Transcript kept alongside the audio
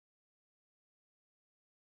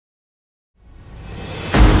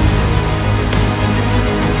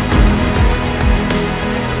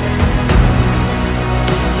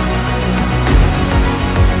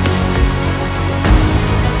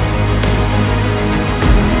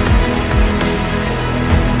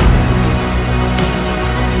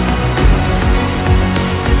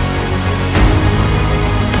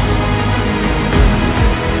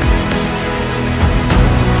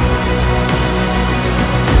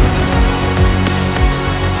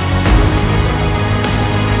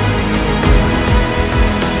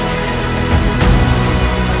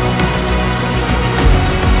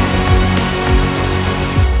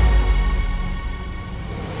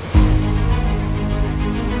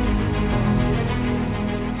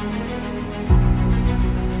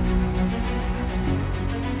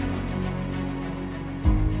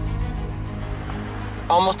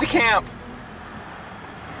almost to camp.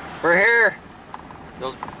 We're here.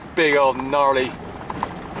 Those big old gnarly.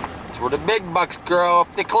 It's where the big bucks grow,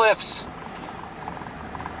 up the cliffs.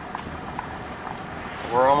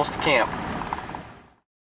 We're almost to camp.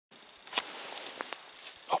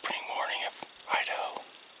 Opening morning of Idaho.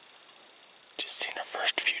 Just seen our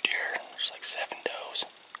first few deer. There's like 7 does,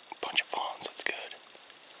 a bunch of fawns. That's good.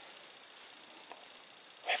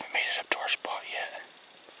 We haven't made it up to our spot yet,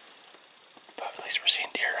 but at least we're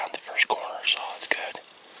seeing deer around the first corner, so it's good.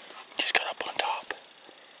 Just got up on top.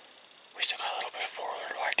 We still got a little bit of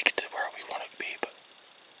forward light to get to where we want to be, but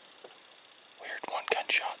we heard one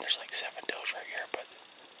gunshot and there's like 7 does right here, but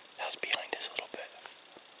that was behind us a little bit.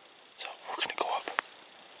 So we're gonna go up.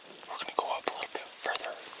 We're gonna go up a little bit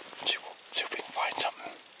further. See if we can find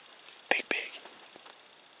something big.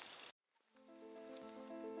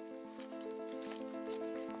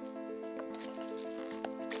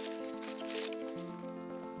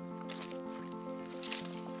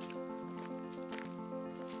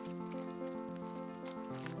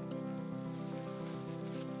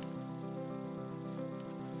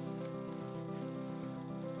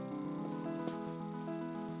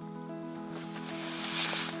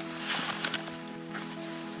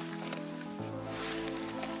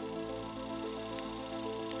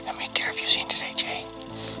 How many deer have you seen today, Jay?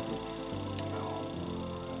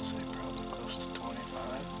 I'd say probably close to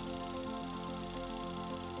 25.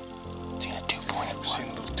 Seen a 2-point at one. Seen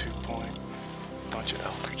a little 2-point. Bunch of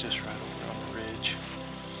elk are just right over on the ridge.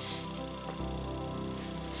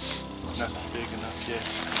 Nothing big enough yet.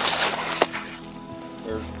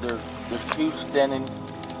 There's 2 standing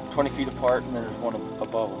 20 feet apart, and there's one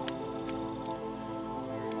above them.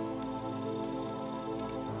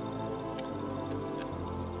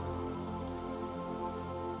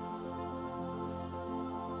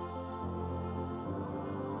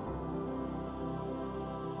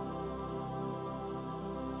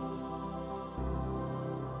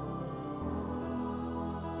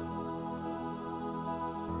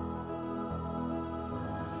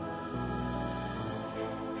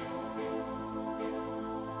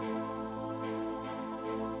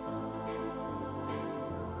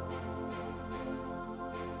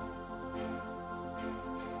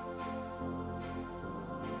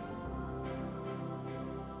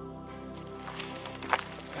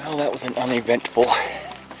 Well, that was an uneventful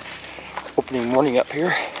opening morning up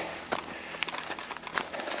here.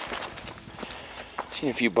 Seen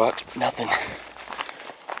a few bucks, but nothing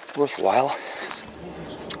worthwhile.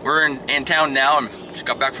 We're in town now and just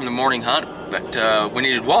got back from the morning hunt, but we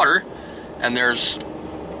needed water, and there's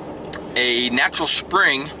a natural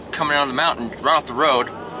spring coming out of the mountain right off the road,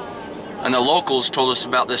 and the locals told us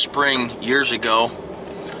about this spring years ago,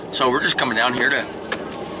 so we're just coming down here to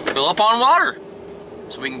fill up on water.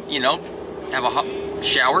 So we can, have a hot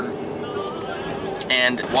shower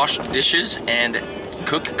and wash dishes and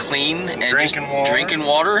cook, clean, some and drinking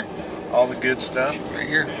water. water. All the good stuff. Right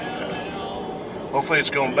here. Hopefully it's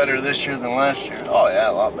going better this year than last year. Oh yeah,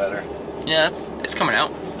 a lot better. Yeah, it's coming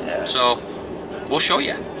out. Yeah. So we'll show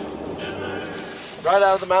you. Right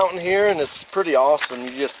out of the mountain here, and it's pretty awesome.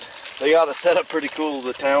 They got it set up pretty cool.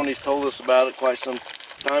 The townies told us about it quite some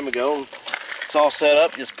time ago. And it's all set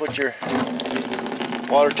up. Just put your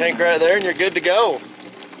water tank right there and you're good to go.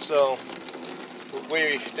 So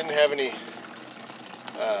we didn't have any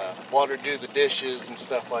water to do the dishes and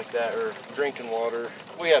stuff like that, or drinking water.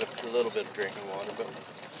 We had a little bit of drinking water, but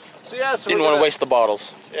so yeah. So didn't want to waste the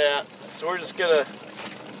bottles. Yeah. So we're just gonna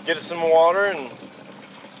get us some water and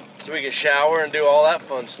so we can shower and do all that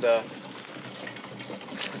fun stuff.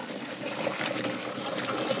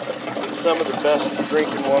 Some of the best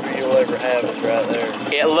drinking water you'll ever have is right there.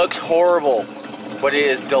 It looks horrible, but it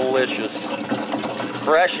is delicious.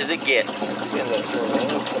 Fresh as it gets. Yeah, that's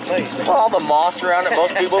it's amazing. Well, all the moss around it,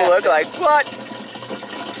 most people look like, what?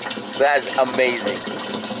 That is amazing.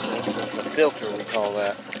 A filter, we call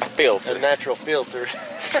that. Filter. A natural filter.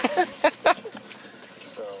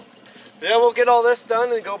 So, yeah, we'll get all this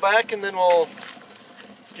done and go back, and then we'll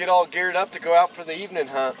get all geared up to go out for the evening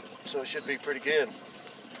hunt. So it should be pretty good.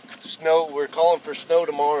 Snow, we're calling for snow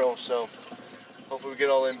tomorrow, so hopefully we get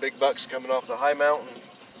all them big bucks coming off the high mountain.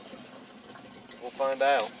 We'll find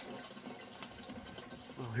out.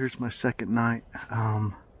 Well, here's my second night.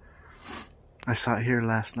 I sat here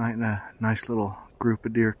last night and a nice little group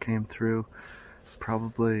of deer came through.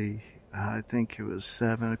 Probably, I think it was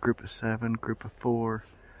 7, a group of 7, group of 4,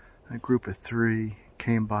 a group of 3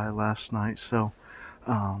 came by last night. So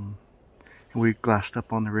we glassed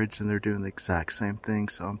up on the ridge and they're doing the exact same thing.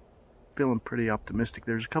 So I'm feeling pretty optimistic.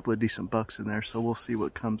 There's a couple of decent bucks in there, so we'll see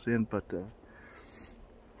what comes in, but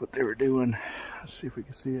what they were doing. Let's see if we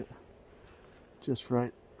can see it. Just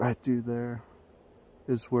right through there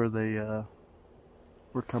is where they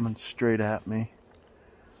were coming straight at me.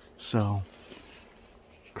 So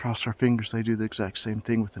cross our fingers they do the exact same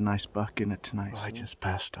thing with a nice buck in it tonight. Well, I just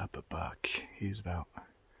passed up a buck. He was about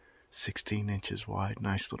 16 inches wide,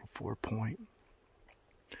 nice little 4-point.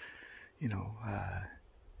 You know,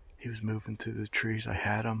 he was moving through the trees. I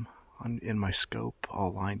had him in my scope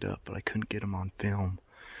all lined up, but I couldn't get him on film.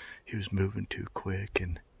 He was moving too quick,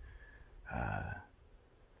 and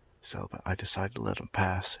so I decided to let him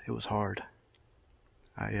pass. It was hard.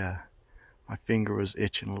 My finger was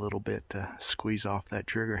itching a little bit to squeeze off that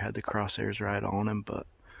trigger. Had the crosshairs right on him, but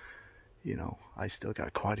you know, I still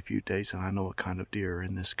got quite a few days, and I know what kind of deer are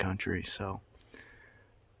in this country, so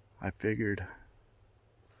I figured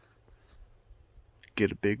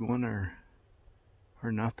get a big one or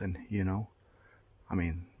nothing, you know. I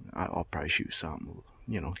mean, I'll probably shoot something,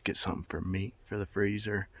 you know, get something for meat for the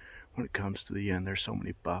freezer. When it comes to the end, there's so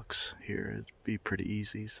many bucks here, it'd be pretty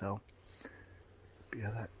easy. So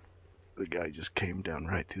yeah, the guy just came down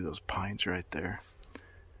right through those pines right there.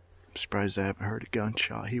 I'm surprised I haven't heard a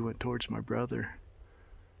gunshot. He went towards my brother.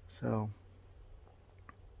 So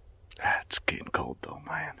it's getting cold though,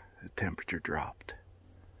 man. The temperature dropped.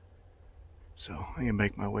 So I'm gonna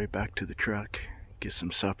make my way back to the truck, get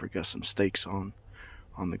some supper. Got some steaks on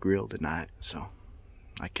the grill tonight, so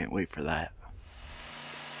I can't wait for that.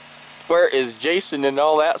 Where is Jason in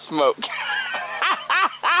all that smoke?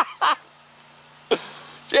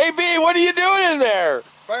 JB, what are you doing in there?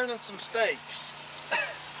 Burning some steaks.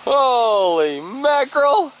 Holy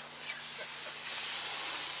mackerel!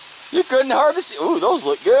 You couldn't harvest. Ooh, those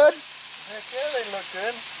look good. Heck yeah, they look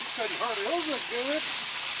good. Couldn't hardly. Those look good.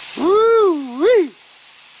 Woo wee!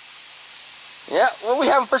 Yeah, what are we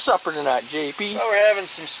having for supper tonight, JP? Well, we're having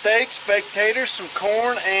some steaks, baked taters, some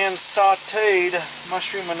corn, and sauteed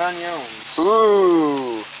mushroom and onions.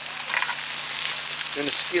 Ooh! In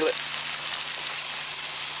a skillet.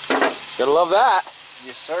 Gotta love that.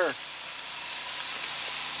 Yes, sir.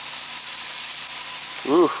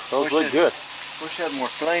 Ooh, those look good. Wish I had more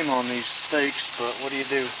flame on these steaks, but what do you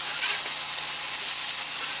do?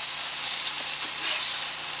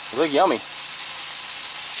 They look yummy.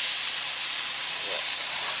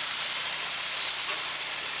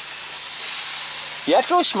 Yeah,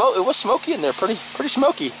 it's really it was smoky in there, pretty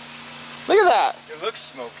smoky. Look at that. It looks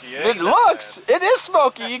smoky, eh? It looks. It is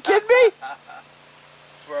smoky. You kidding me?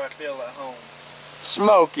 That's where I feel at home.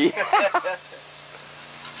 Smoky.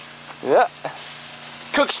 Yeah.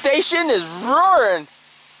 Cook station is roaring.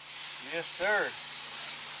 Yes, sir.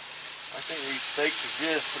 I think these steaks are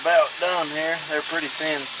just about done here. They're pretty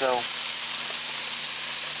thin, so.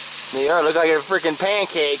 They are. Look like a freaking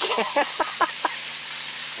pancake.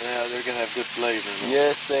 Yeah, they're gonna have good flavor.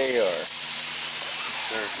 Yes, they are. Yes,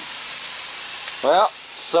 sir. Well,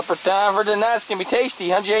 supper time for tonight's gonna be tasty,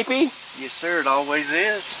 huh, JP? Yes, sir. It always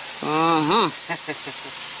is. Mm-hmm.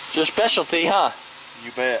 It's your specialty, huh?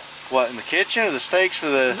 You bet. What, in the kitchen or the steaks or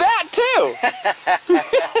the... That too!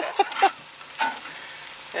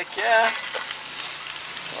 Heck yeah.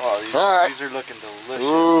 Oh, these are looking delicious.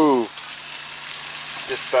 Ooh.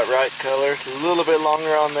 Just about right color. A little bit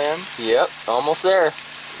longer on them. Yep, almost there.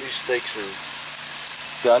 These steaks are...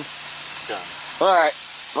 Done? Done. Alright,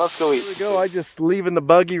 let's go eat. Here we go. I'm just leaving the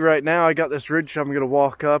buggy right now. I got this ridge I'm going to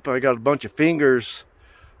walk up. I got a bunch of fingers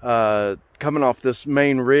coming off this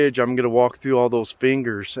main ridge. I'm going to walk through all those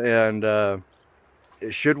fingers, and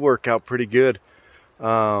it should work out pretty good.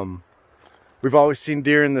 We've always seen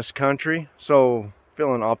deer in this country, so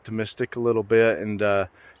feeling optimistic a little bit. And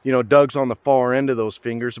you know, Doug's on the far end of those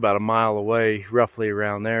fingers, about a mile away, roughly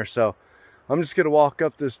around there. So I'm just going to walk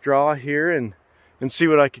up this draw here and see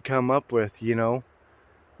what I could come up with. You know,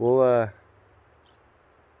 we'll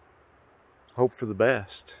hope for the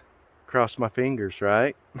best. Cross my fingers,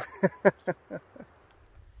 right?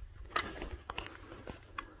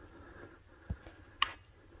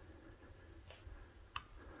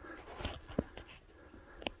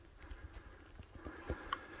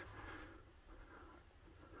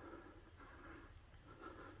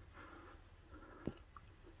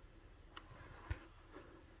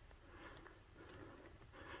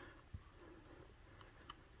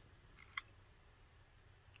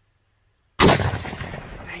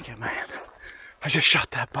 Dang it, man. I just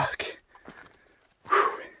shot that buck.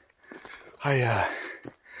 Whew. I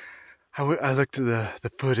looked at the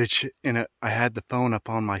footage, and I had the phone up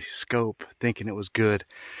on my scope thinking it was good,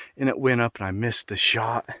 and it went up and I missed the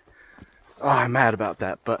shot. Oh, I'm mad about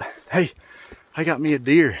that, but hey, I got me a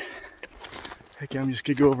deer. Heck, I'm just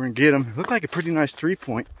gonna go over and get him. Looked like a pretty nice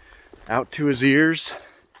 3-point. Out to his ears.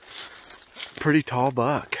 pretty tall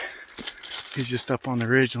buck. He's just up on the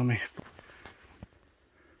ridge. Let me...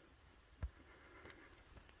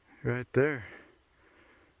 Right there.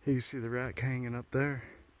 You can see the rack hanging up there.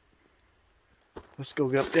 Let's go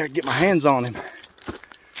up there and get my hands on him.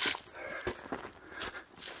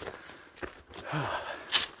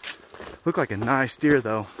 Look like a nice deer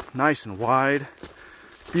though. Nice and wide.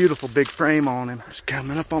 Beautiful big frame on him. Just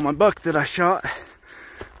coming up on my buck that I shot.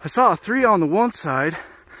 I saw a 3 on the one side.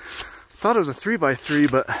 Thought it was a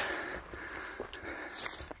 3x3, but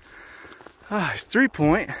it's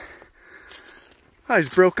 3-point. I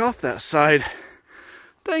just broke off that side.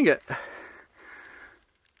 Dang it.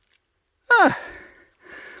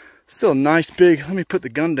 Still nice big. Let me put the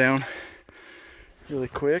gun down really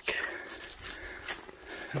quick.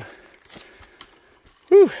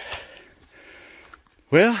 Whew.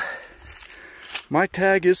 Well, my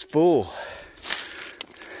tag is full.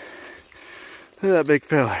 Look at that big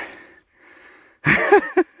fella.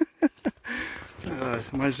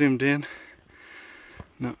 Am I zoomed in?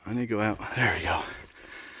 No, I need to go out. There we go.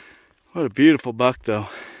 What a beautiful buck though.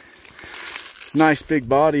 Nice big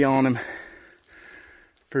body on him.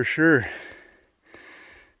 For sure.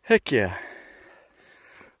 Heck yeah.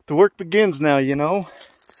 The work begins now, you know.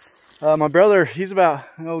 My brother, he's about,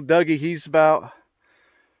 Dougie, he's about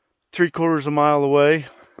 3/4 a mile away.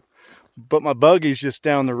 But my buggy's just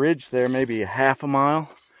down the ridge there, maybe a half a mile.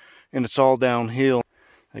 And it's all downhill.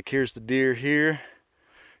 Like here's the deer here.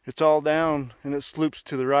 It's all down and it slopes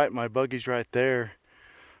to the right. My buggy's right there.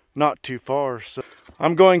 Not too far. So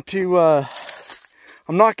I'm going to,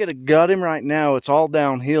 I'm not going to gut him right now. It's all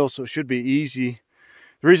downhill, so it should be easy.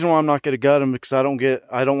 The reason why I'm not going to gut him because I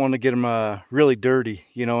don't want to get him really dirty,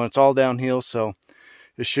 you know, and it's all downhill, so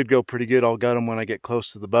it should go pretty good. I'll gut him when I get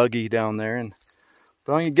close to the buggy down there.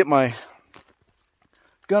 But I'm going to get my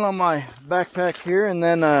gun on my backpack here, and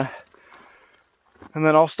then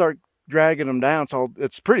I'll start dragging him down.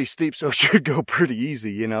 It's pretty steep, so it should go pretty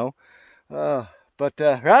easy, you know. But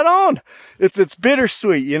right on. It's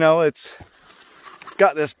bittersweet, you know. It's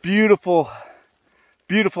got this beautiful,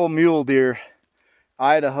 beautiful mule deer.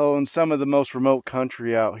 Idaho and some of the most remote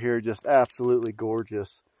country out here, just absolutely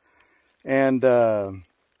gorgeous. And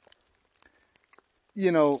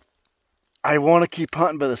you know, I want to keep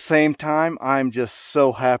hunting, but at the same time, I'm just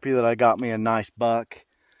so happy that I got me a nice buck.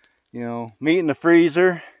 You know, meat in the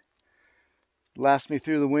freezer, last me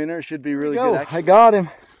through the winter. Should be really good. I got him.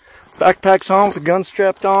 Backpack's on with the gun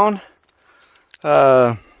strapped on.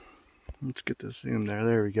 Let's get this in there.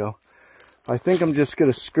 There we go. I think I'm just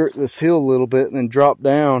going to skirt this hill a little bit and then drop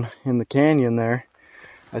down in the canyon there.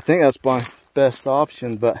 I think that's my best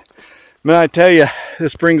option. But man, I tell you,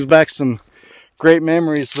 this brings back some great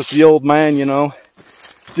memories with the old man, you know.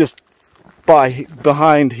 Just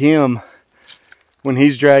behind him when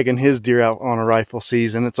he's dragging his deer out on a rifle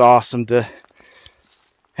season. It's awesome to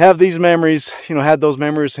have these memories, you know, had those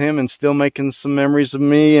memories of him and still making some memories of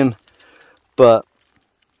me. But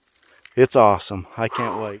it's awesome. I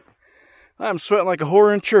can't wait. I'm sweating like a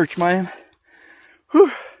whore in church, man.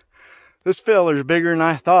 Whew. This feller's bigger than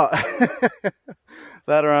I thought.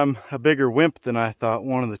 That or I'm a bigger wimp than I thought,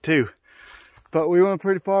 one of the two. But we went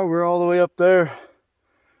pretty far. We're all the way up there.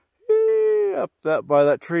 Up that by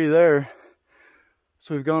that tree there.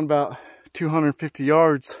 So we've gone about 250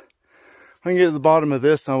 yards. I can get to the bottom of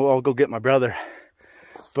this and I'll go get my brother.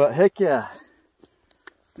 But heck yeah.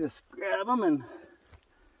 Just grab them and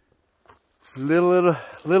little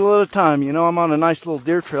at a time. You know, I'm on a nice little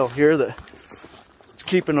deer trail here that's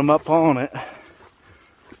keeping them up on it.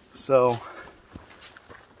 So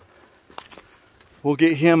we'll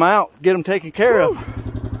get him out, get him taken care of.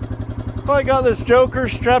 Well, I got this joker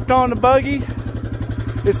strapped on the buggy.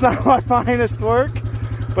 It's not my finest work,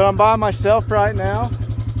 but I'm by myself right now.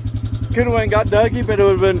 Could have went and got Dougie, but it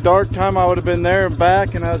would have been dark time. I would have been there and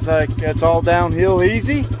back, and I was like, it's all downhill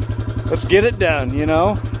easy. Let's get it done, you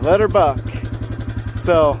know, let her buck.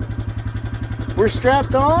 So we're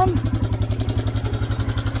strapped on.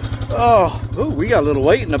 Oh, ooh, we got a little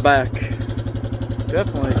weight in the back.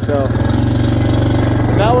 Definitely. So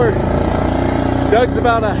now Doug's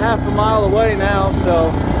about a half a mile away now,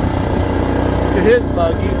 so to his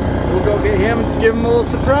buggy, we'll go get him and just give him a little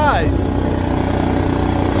surprise.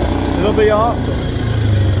 It'll be awesome.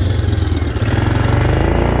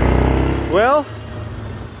 Well,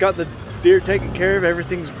 got the deer taken care of.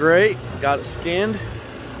 Everything's great. Got it skinned.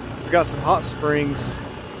 We got some hot springs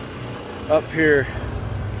up here.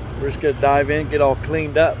 We're just gonna dive in, get all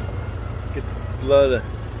cleaned up, get the blood,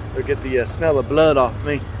 or get the smell of blood off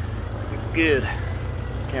me. Good.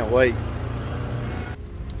 Can't wait.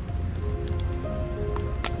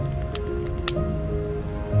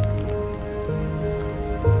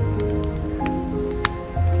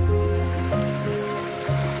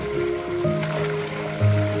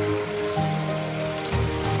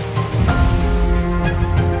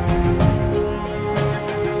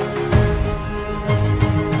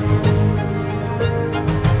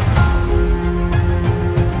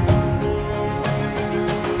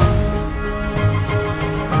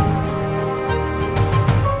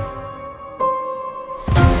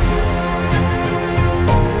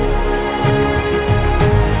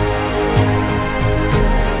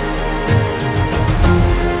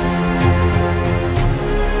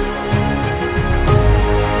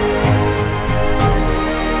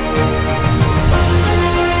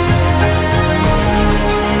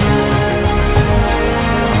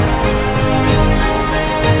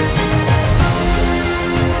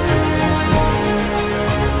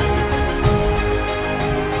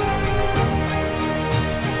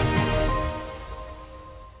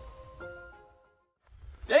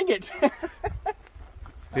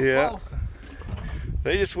 Yeah. Close.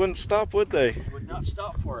 They just wouldn't stop, would they? They would not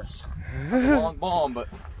stop for us. A long bomb, but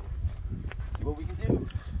see what we can do.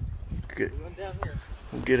 Good. We're going down here.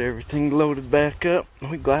 We'll get everything loaded back up.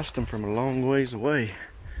 We glassed them from a long ways away.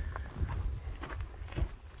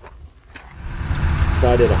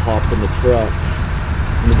 Decided to hop in the truck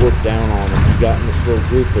and work down on them. We got in this little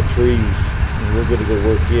group of trees, and we're going to go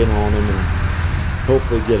work in on them and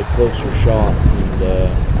hopefully get a closer shot.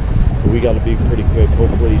 And we got to be pretty quick.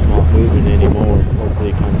 Hopefully he's not moving anymore.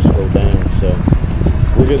 Hopefully he kind of slowed down. So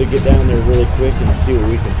we're going to get down there really quick and see what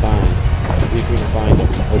we can find. See if we can find him.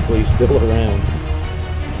 Hopefully he's still around.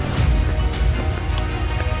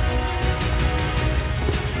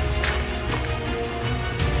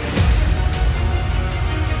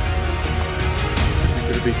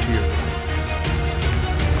 It'll be too early.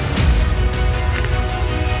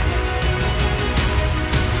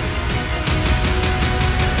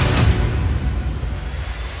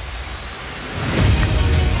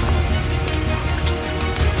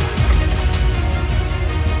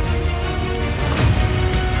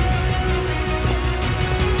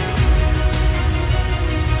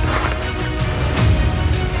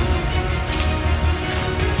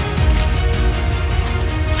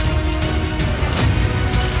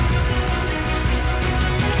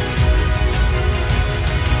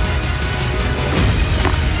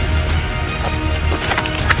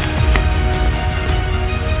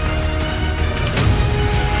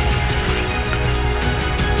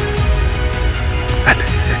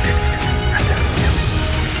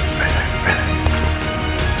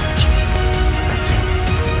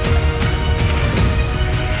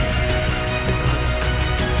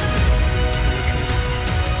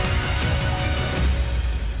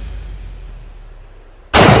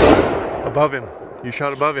 Above him. You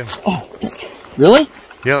shot above him. Oh, really?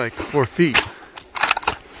 Yeah, like 4 feet.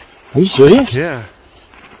 Are you serious? Yeah.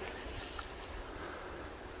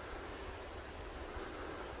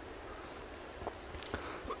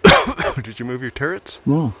 Did you move your turrets?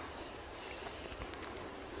 No.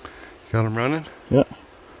 Got them running? Yeah.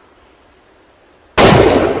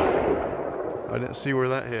 I didn't see where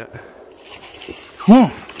that hit. Huh.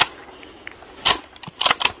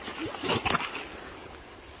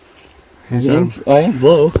 He's I am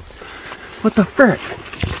blow. What the frick?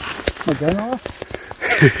 My gun off?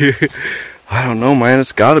 I don't know, man.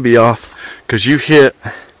 It's got to be off. Because you hit,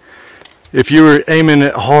 if you were aiming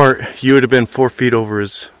at heart, you would have been 4 feet over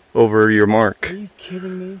your mark. Are you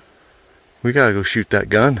kidding me? We got to go shoot that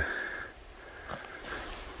gun.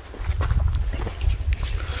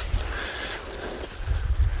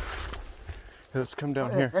 Let's come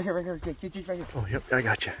down here. Right here, right here. Right here. Oh, yep, I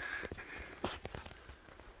got you.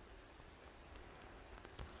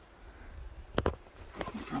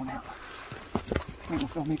 Throw now.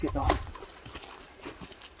 Don't make it off.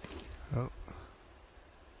 Oh.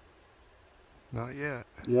 Not yet.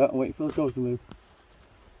 Yeah, wait for the toes to move.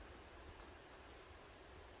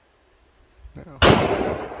 No.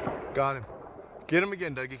 Got him. Get him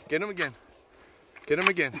again, Dougie. Get him again. Get him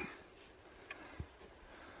again.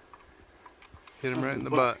 Hit him right in the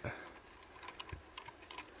butt.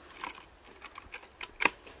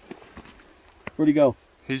 Where'd he go?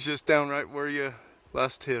 He's just down right where you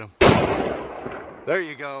last hit him. There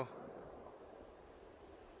you go.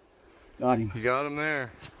 Got him. You got him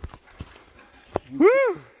there.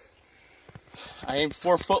 Woo! I aimed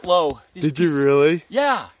 4 foot low. Did you really?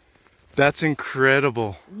 Yeah. That's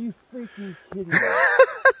incredible. Are you freaking kidding me?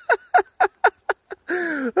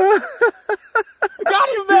 I got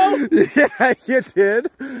him though. Yeah, you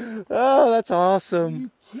did. Oh, that's Are awesome.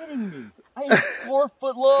 you kidding me? I aimed 4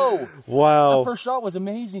 foot low. Wow. That first shot was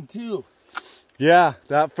amazing too. Yeah,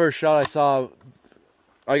 that first shot I saw,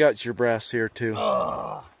 I got your brass here too.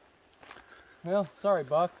 Well, sorry,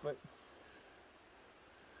 Buck, but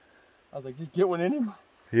I was like, just get one in him.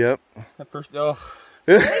 Yep. That first, oh.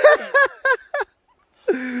 Well,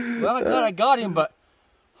 I thought I got him, but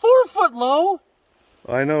 4 foot low?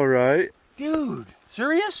 I know, right? Dude,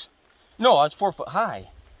 serious? No, I was 4 foot high.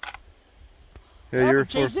 Yeah, I you're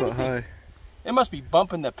haven't 4 changed foot anything. high. It must be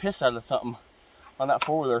bumping the piss out of something on that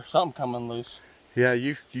four-wheeler. Something coming loose. Yeah,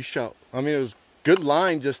 you shot. I mean, it was good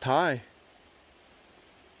line, just high.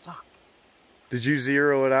 Fuck. Did you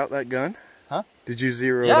zero it out, that gun? Huh? Did you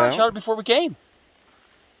zero it Yeah, out? I shot it before we came.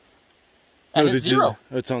 And No, it's did zero. You?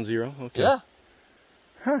 Oh, it's on zero? Okay. Yeah.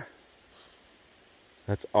 Huh.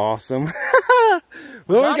 That's awesome.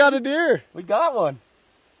 Well, we got a deer. We got one.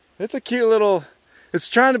 It's a cute little, it's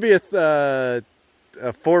trying to be a 4x3x4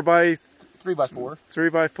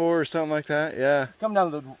 3x4. or something like that. Yeah. Come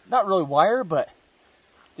down to the, not really wire, but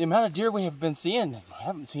the amount of deer we have been seeing, I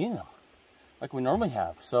haven't seen them. like we normally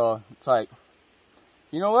have. So it's like,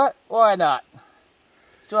 you know what? Why not?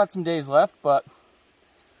 Still had some days left, but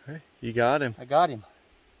Hey, you got him. I got him.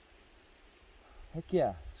 Heck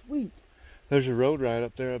yeah, sweet. There's a road right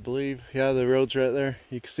up there, I believe. Yeah, the road's right there.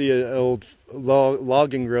 You can see an old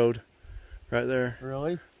logging road right there.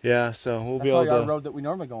 Really? Yeah, so we'll That's be able probably to... our road that we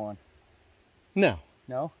normally go on. No.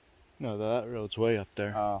 No? No, that road's way up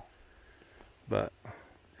there. Oh. But,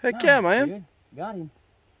 heck yeah, man. Dude. Got him.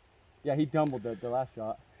 Yeah, he tumbled the last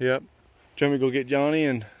shot. Yep. Do you want me to go get Johnny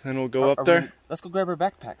and then we'll go up there? Let's go grab our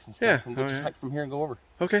backpacks and stuff. Yeah. And we'll just hike from here and go over.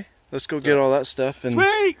 Okay, let's go get all that stuff. And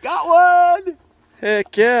Sweet! Got one!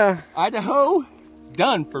 heck yeah. Idaho, it's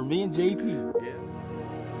done for me and JP. Yeah.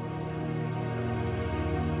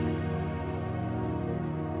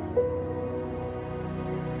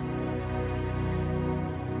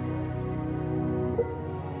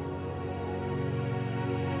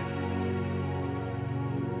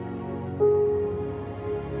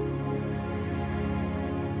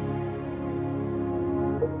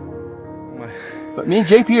 But me and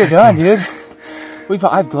JP are done, dude.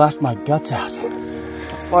 I've glassed my guts out.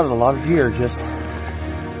 Spotted a lot of deer, just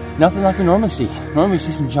nothing like we normally see. Normally we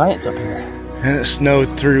see some giants up here. And it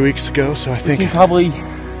snowed 3 weeks ago, so I We've think... seen probably,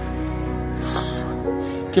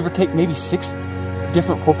 give or take, maybe 6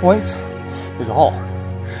 different 4 points is all.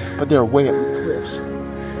 But they're way up the cliffs.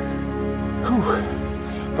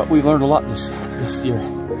 Whew. But we learned a lot this year.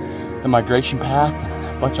 The migration path,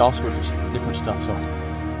 a bunch of all sorts of different stuff. So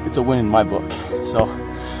it's a win in my book. So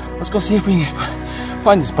let's go see if we can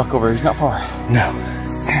find this buck over here. He's not far. No.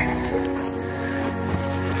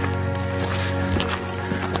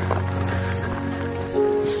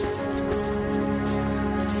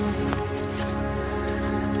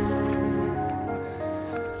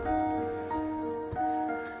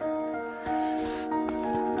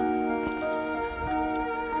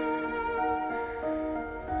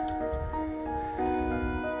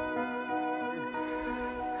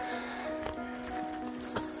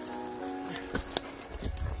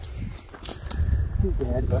 He's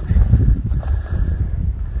dead, but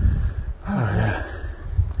Oh yeah.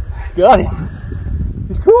 got him.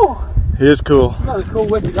 He's cool. He is cool. He's got a cool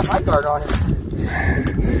whip. He's got my guard on him.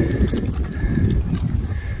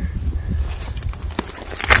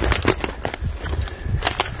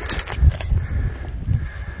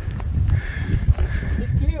 He's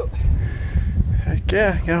cute. Heck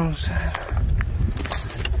yeah, get on the side.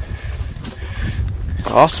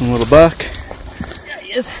 Awesome little buck. Yeah,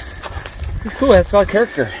 he is. He's cool. Has a solid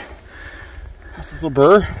character. This is a little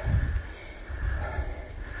burr.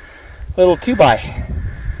 Little 2x.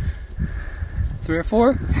 3 or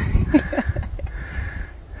 4.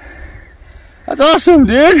 That's awesome,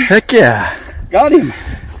 dude. Heck yeah. Got him.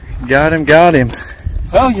 Got him, got him.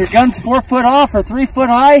 Well, your gun's 4 foot off or 3 foot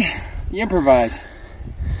high. You improvise.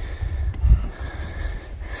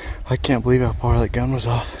 I can't believe how far that gun was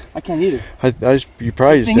off. I can't either. You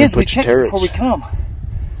probably just Thing didn't is, we put your checked turrets. before we come.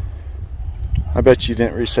 I bet you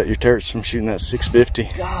didn't reset your turrets from shooting that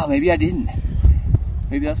 650. Ah, maybe I didn't.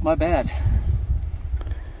 Maybe that's my bad.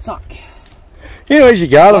 Suck. Anyways, you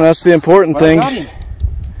got him. That's the important Well, I thing. got him.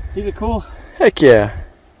 He's a cool. Heck yeah.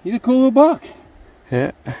 He's a cool little buck.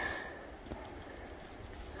 Yeah.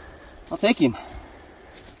 I'll take him.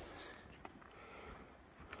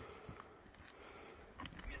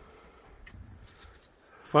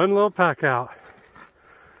 Fun little pack out.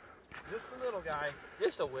 Just a little guy.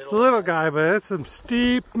 Just a It's a little guy, but it's some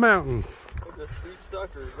steep mountains. The steep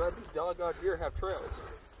suckers. But these doggone deer have trails.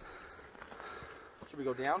 Should we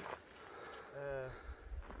go down?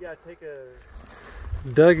 Yeah, take a...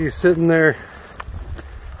 Dougie's sitting there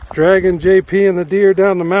dragging JP and the deer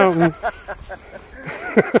down the mountain.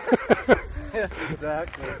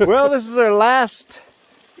 Exactly. Well, this is our last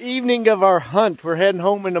evening of our hunt. We're heading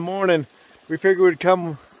home in the morning. We figured we'd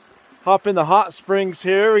come hop in the hot springs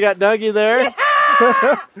here. We got Dougie there.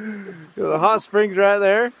 The hot springs right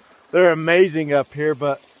there. They're amazing up here,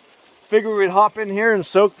 but figured we'd hop in here and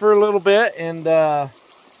soak for a little bit and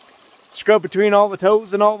scrub between all the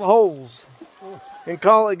toes and all the holes and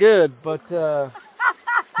call it good. But but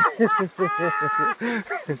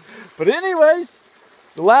anyways,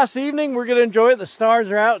 the last evening we're gonna enjoy it. The stars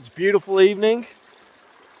are out. It's a beautiful evening.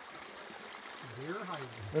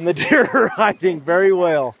 And the deer are hiding very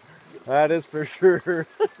well. That is for sure.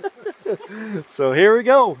 So here we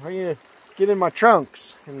go. I'm gonna get in my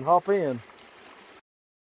trunks and hop in.